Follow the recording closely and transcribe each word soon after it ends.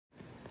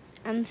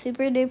I'm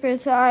super duper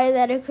sorry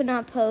that I could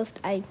not post.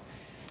 I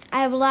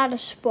have a lot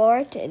of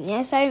sport, and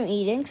yes, I'm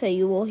eating, so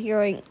you will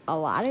hearing a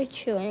lot of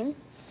chewing.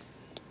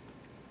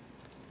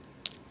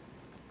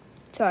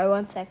 Sorry,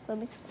 one sec. Let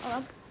me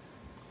swallow.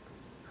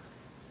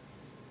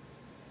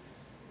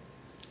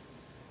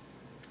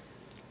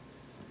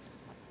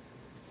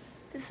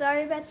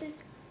 Sorry about this.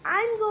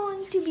 I'm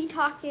going to be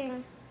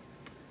talking.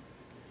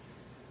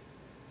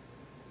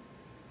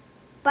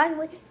 By the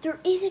way, there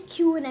is a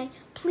Q&A.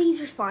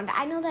 Please respond.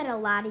 I know that a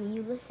lot of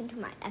you listen to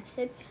my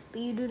episode, but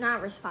you do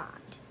not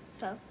respond.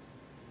 So,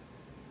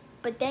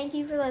 but thank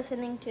you for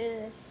listening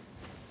to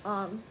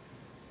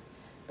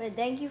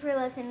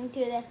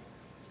this.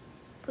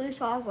 Please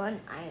follow one.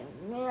 I am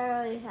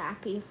really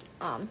happy.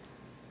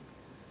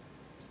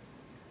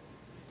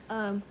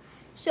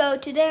 So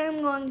today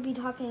I'm going to be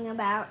talking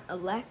about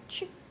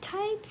electric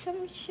types,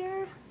 I'm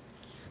sure.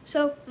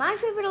 So my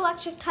favorite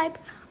electric type,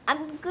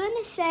 I'm going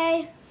to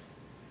say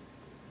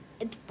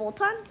it's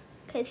Boltund,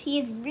 because he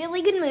has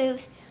really good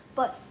moves,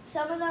 but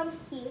some of them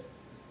he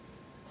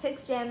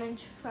takes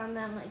damage from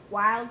them, like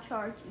Wild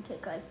Charge. You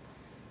take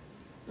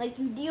like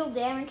you deal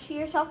damage to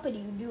yourself, but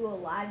you do a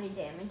lot of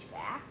damage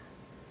back.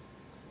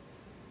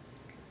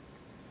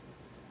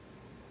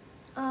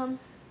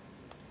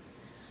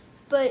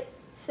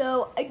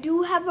 So I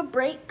do have a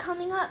break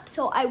coming up,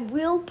 so I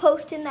will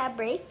post in that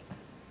break.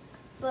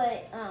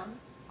 But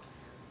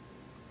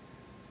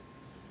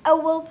I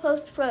will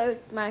post for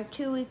my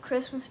 2-week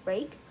Christmas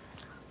break.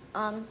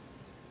 And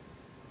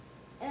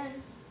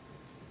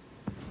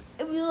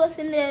if you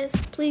listen to this,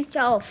 please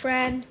tell a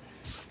friend.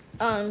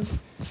 So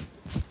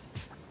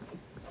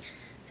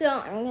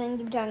I'm going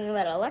to be talking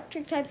about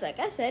electric types. Like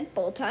I said,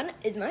 Boltund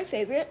is my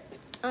favorite.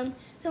 Some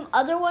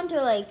other ones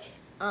are like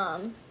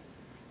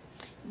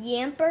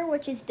Yamper,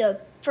 which is the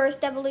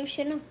first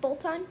evolution of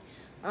Boltund.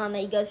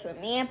 It goes from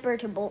Yamper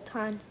to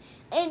Boltund.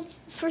 And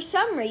for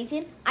some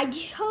reason, I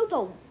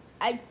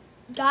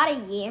got a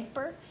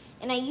Yamper,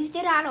 and I used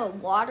it on a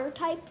water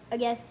type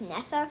against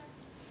Nessa.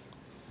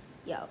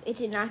 It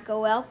did not go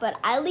well, but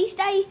at least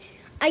I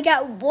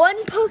got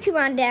one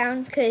Pokemon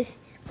down, because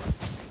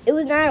it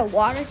was not a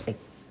water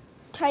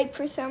type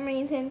for some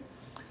reason.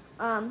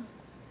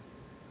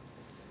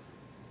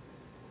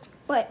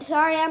 But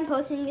sorry, I'm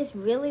posting this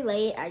really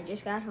late. I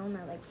just got home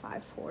at like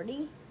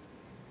 5:40.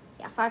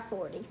 Yeah,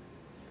 5:40.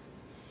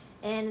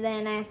 And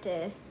then I have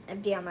to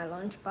empty out my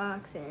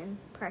lunchbox and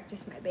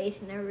practice my bass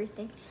and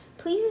everything.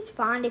 Please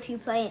respond if you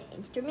play an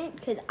instrument,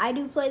 because I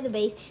do play the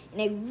bass, and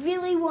I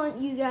really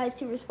want you guys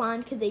to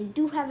respond, because they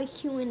do have a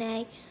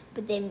Q&A,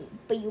 but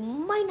you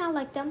might not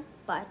like them.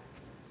 But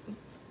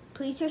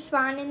please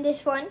respond in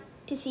this one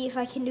to see if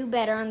I can do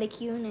better on the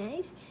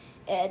Q&As.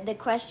 The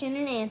question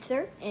and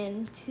answer,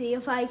 and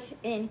please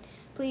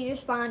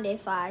respond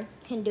if I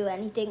can do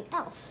anything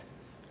else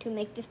to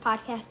make this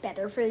podcast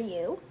better for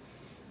you.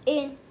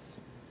 And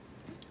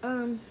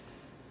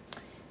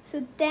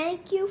so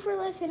thank you for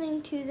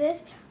listening to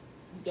this.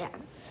 Yeah.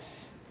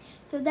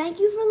 So thank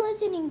you for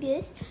listening to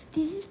this.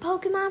 This is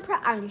Pokemon Pro.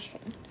 I'm just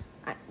kidding.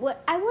 I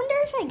wonder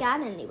if I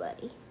got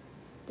anybody.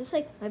 This is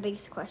like my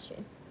biggest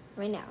question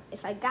right now.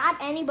 If I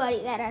got anybody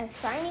that is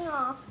signing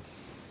off,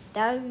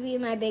 that would be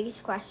my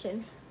biggest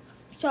question.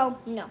 So,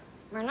 no,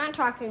 we're not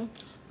talking.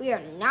 We are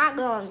not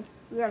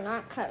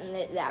cutting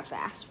it that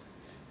fast.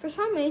 For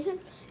some reason,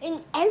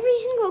 in every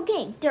single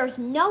game, there's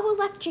no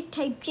electric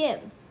type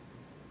gym.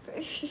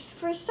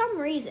 For some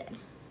reason.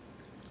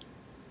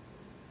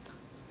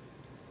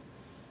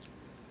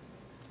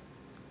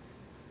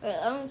 Wait,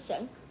 let me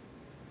think.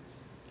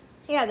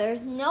 Yeah,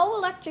 there's no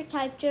electric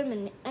type gym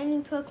in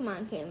any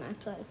Pokemon game I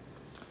play.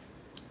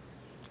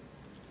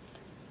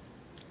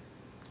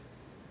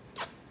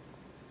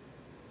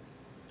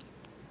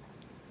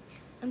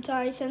 I'm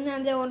sorry,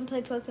 sometimes I want to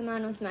play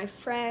Pokemon with my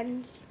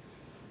friends.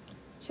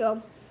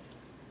 So,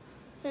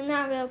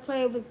 sometimes I'll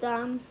play with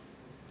them.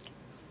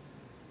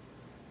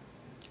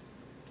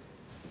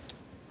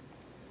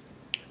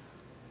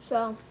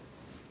 So,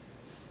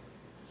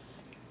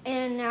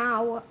 and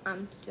now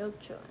I'm still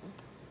chewing.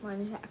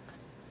 One sec.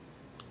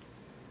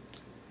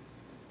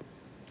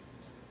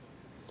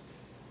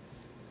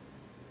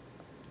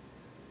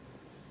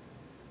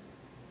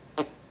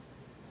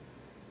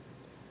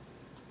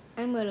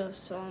 I'm gonna have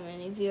so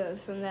many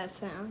views from that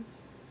sound.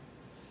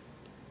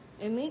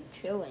 And me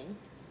chewing.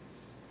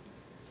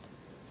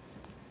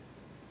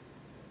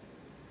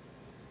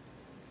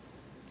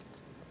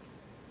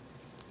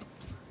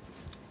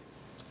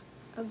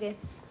 Okay.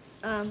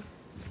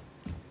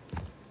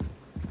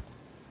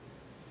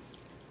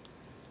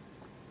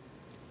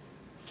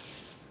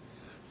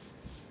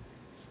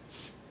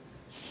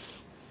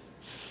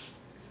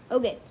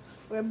 Okay,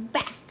 we're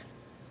back.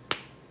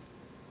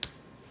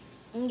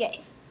 Okay.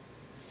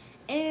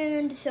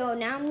 And so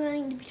now I'm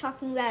going to be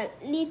talking about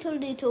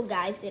little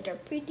guys that are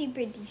pretty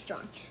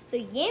strong. So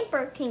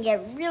Yamper can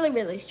get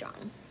really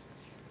strong.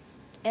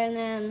 And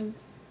then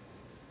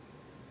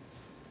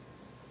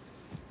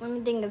let me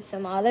think of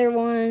some other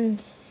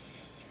ones.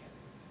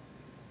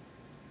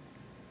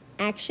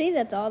 Actually,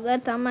 that's all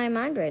that's on my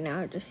mind right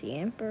now, just the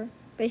Emperor.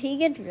 But he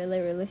gets really,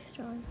 really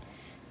strong.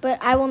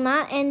 But I will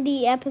not end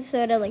the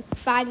episode at like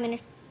 5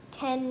 minutes,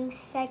 10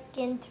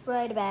 seconds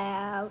right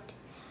about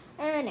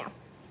now.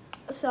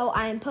 So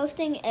I'm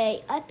posting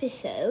a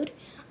episode.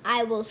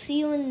 I will see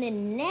you in the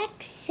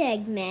next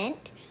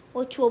segment,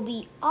 which will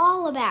be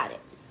all about it.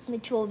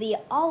 Which will be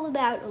all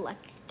about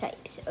electric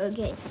types.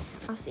 Okay,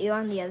 I'll see you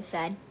on the other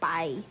side.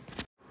 Bye.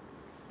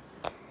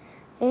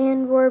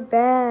 And we're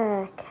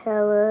back.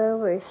 Hello,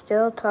 we're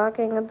still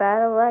talking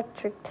about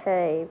electric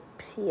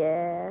types,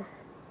 yeah.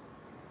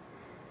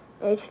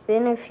 It's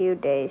been a few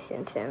days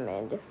since I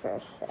made the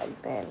first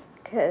segment,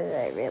 because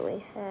I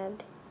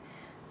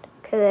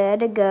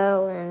had to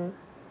go, and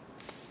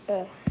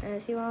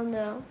as you all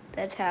know,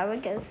 that's how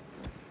it goes.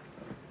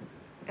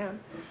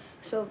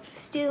 So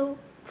still,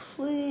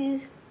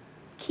 please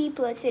keep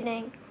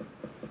listening.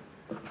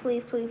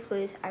 Please, please,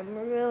 please. I'm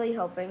really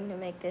hoping to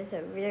make this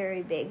a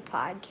very big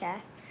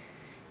podcast.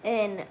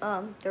 And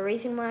the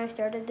reason why I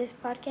started this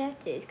podcast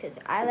is because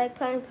I like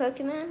playing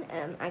Pokemon.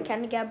 I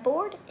kind of got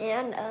bored,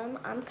 and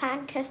I'm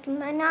kind of testing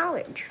my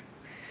knowledge.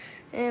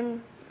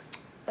 And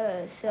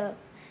so,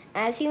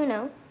 as you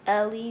know,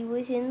 Ellie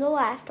was in the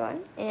last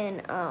one,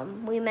 and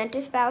we meant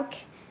to spell,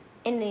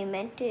 and we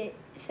meant it,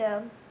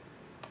 so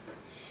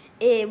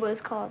it was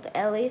called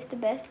Ellie's the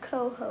Best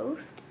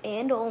Co-Host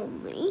and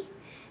Only.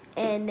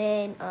 And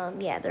then,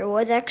 there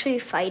was actually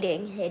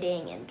fighting,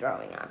 hitting, and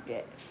throwing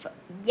objects.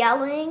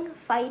 Yelling,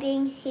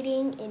 fighting,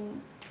 hitting,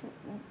 and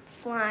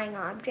flying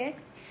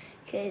objects.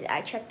 Because I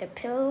chucked a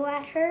pillow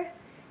at her.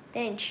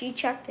 Then she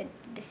chucked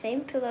the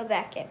same pillow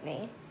back at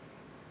me.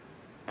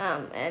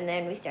 And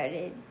then we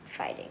started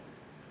fighting.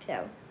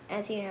 So,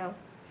 as you know,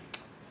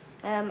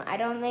 I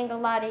don't think a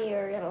lot of you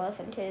are going to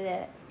listen to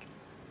that.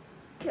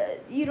 Because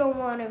you don't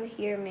want to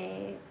hear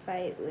me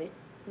fight with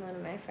one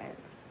of my friends.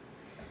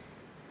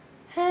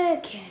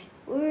 Okay,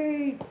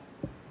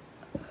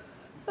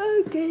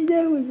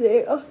 that was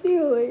it. I'll see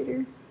you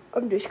later.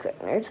 I'm just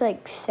kidding. It's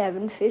like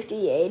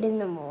 7:58 in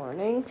the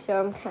morning, so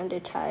I'm kind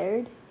of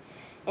tired.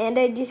 And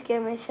I just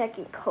got my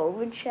second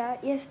COVID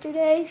shot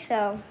yesterday,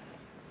 so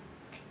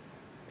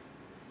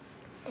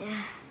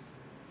yeah.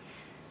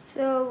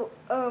 So,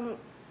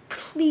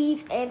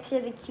 please answer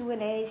the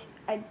Q&As.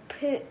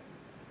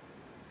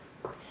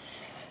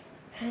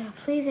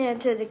 Please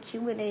answer the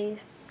Q&As.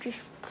 Just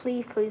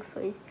please, please,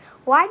 please.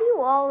 Why do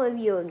all of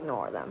you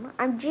ignore them?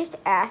 I'm just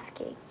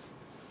asking.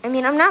 I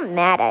mean, I'm not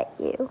mad at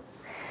you.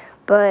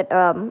 But,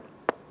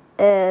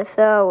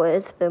 so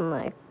it's been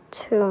like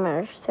 2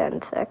 minutes,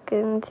 10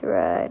 seconds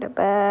right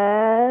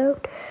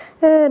about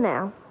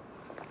now.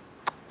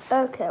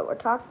 Okay,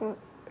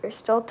 we're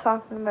still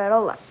talking about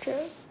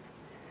Electro.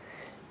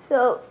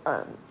 So,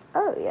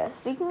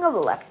 speaking of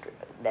Electro,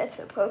 that's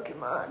a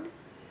Pokemon.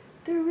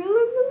 They're really,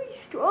 really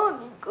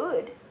strong and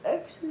good,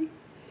 actually.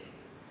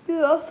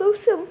 There's also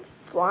some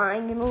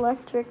flying and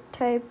electric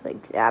type,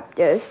 like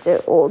Zapdos,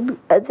 the old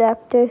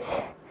Zapdos.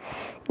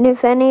 And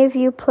if any of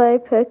you play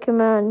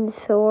Pokemon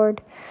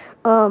Sword,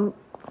 the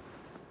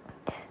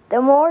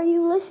more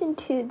you listen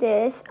to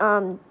this,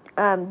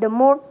 the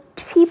more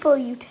people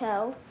you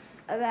tell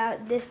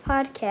about this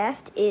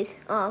podcast is,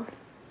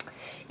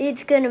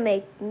 it's gonna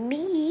make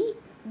me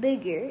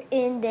bigger,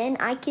 and then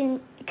I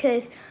can,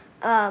 because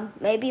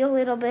maybe a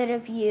little bit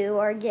of you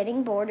are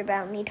getting bored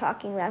about me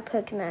talking about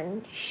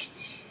Pokemon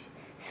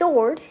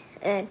Sword,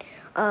 and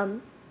I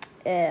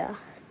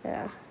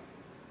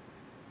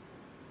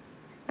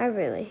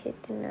really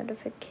hate the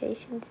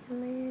notifications on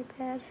my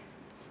iPad.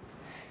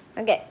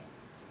 Okay,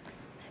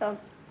 so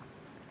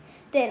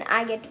then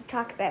I get to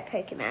talk about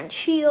Pokemon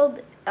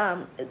Shield,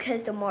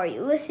 because the more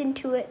you listen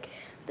to it,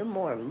 the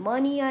more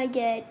money I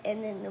get,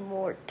 and then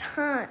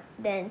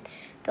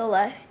the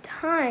less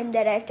time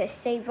that I have to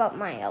save up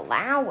my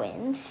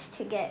allowance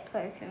to get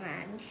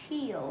Pokemon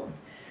Shield.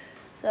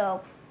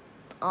 So,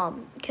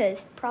 because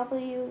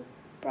probably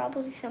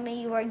some of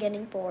you are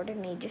getting bored of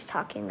me just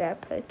talking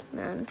about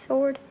Pokemon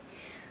Sword.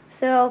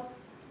 So,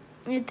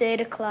 it's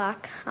 8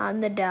 o'clock on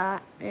the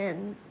dot,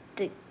 and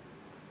okay,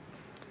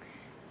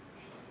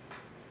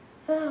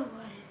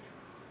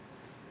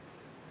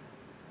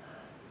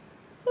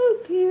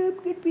 I'm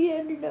gonna be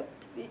ending up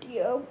the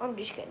video. I'm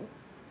just kidding.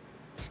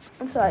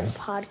 I'm sorry,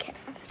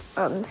 podcast.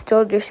 I'm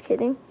still just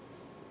kidding.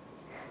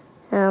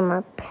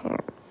 My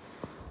parents.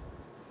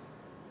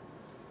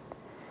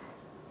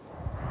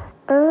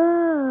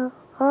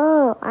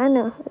 Oh, I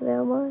know who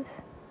that was.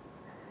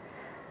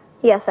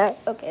 Yeah,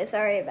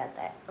 sorry about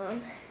that.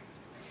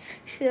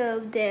 So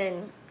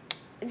then,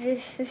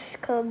 this is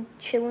called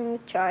Chilling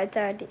with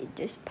Charizard. It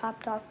just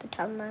popped off the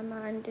top of my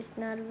mind. It's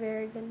not a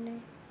very good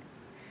name.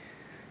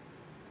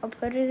 I'll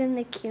put it in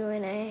the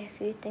Q&A if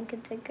you think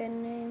it's a good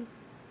name.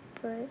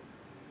 But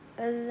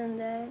other than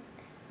that,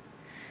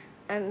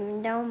 I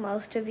know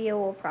most of you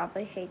will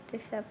probably hate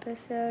this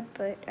episode,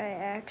 but I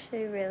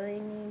actually really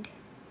need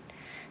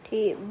to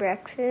eat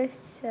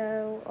breakfast,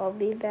 so I'll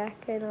be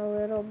back in a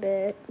little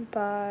bit.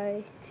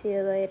 Bye. See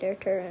you later,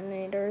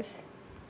 Terminators.